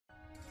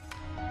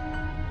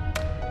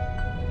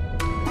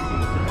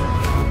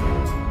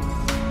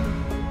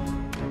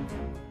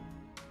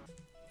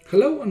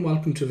Hello and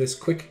welcome to this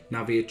quick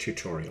Naviate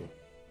tutorial.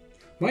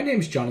 My name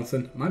is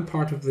Jonathan and I'm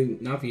part of the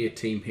Naviate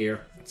team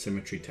here at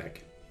Symetri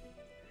Tech.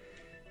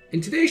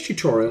 In today's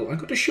tutorial I'm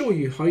going to show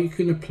you how you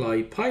can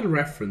apply pile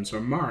reference or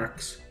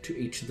marks to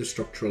each of the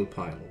structural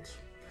piles.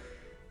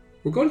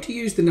 We're going to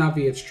use the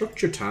Naviate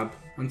Structure tab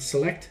and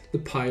select the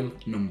pile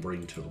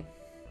numbering tool.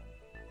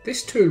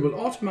 This tool will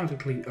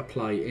automatically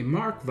apply a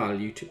mark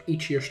value to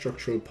each of your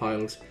structural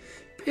piles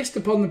based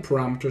upon the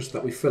parameters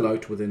that we fill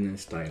out within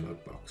this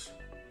dialog box.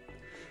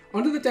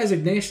 Under the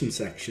designation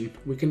section,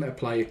 we can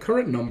apply a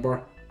current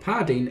number,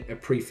 padding, a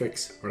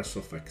prefix or a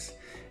suffix.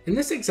 In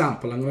this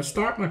example, I'm going to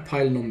start my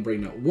pile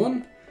numbering at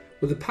 1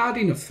 with a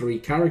padding of 3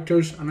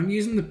 characters and I'm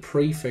using the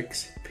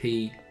prefix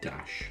P-.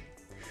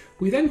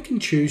 We then can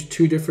choose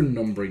two different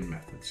numbering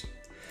methods.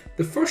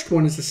 The first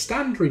one is a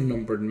standard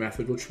numbering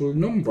method which will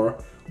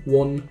number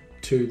 1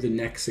 to the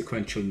next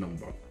sequential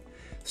number.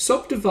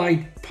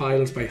 Subdivide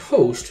piles by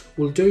host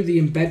will do the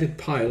embedded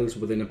piles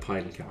within a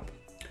pile cap.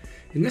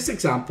 In this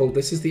example,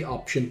 this is the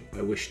option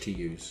I wish to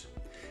use.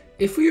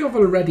 If we have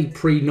already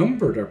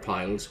pre-numbered our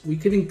piles, we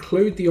can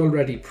include the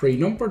already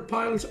pre-numbered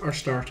piles or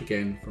start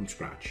again from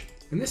scratch.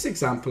 In this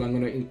example, I'm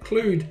going to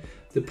include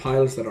the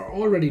piles that are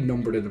already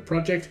numbered in the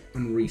project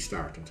and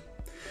restart it.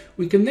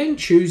 We can then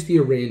choose the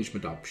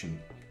arrangement option.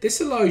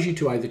 This allows you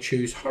to either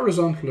choose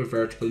horizontal or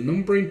vertical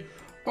numbering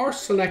or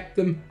select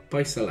them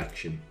by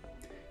selection.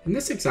 In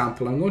this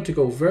example, I'm going to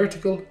go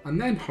vertical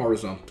and then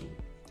horizontal.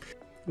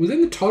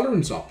 Within the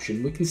tolerance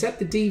option, we can set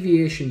the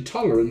deviation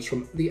tolerance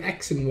from the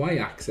X and Y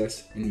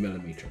axis in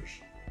millimeters.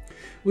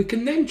 We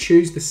can then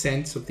choose the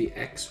sense of the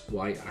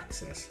X-Y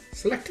axis.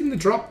 Selecting the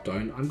drop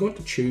down, I'm going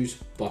to choose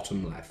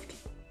bottom left.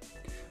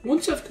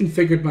 Once I've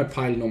configured my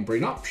pile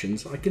numbering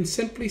options, I can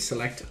simply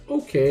select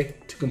OK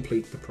to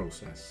complete the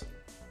process.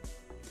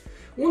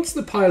 Once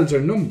the piles are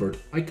numbered,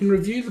 I can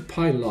review the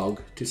pile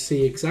log to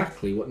see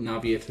exactly what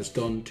Naviate has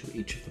done to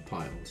each of the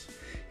piles.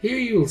 Here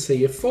you will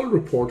see a full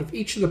report of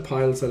each of the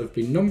piles that have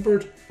been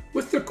numbered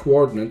with their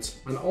coordinates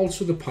and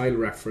also the pile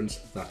reference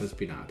that has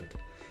been added.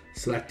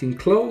 Selecting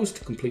close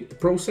to complete the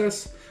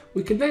process,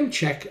 we can then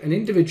check an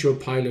individual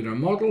pile in our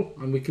model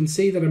and we can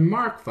see that a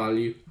mark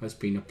value has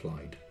been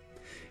applied.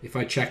 If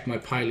I check my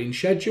piling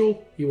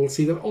schedule, you will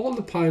see that all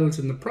the piles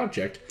in the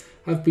project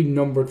have been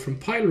numbered from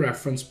pile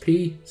reference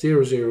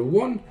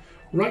P001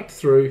 right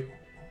through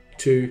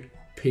to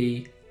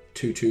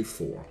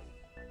P224.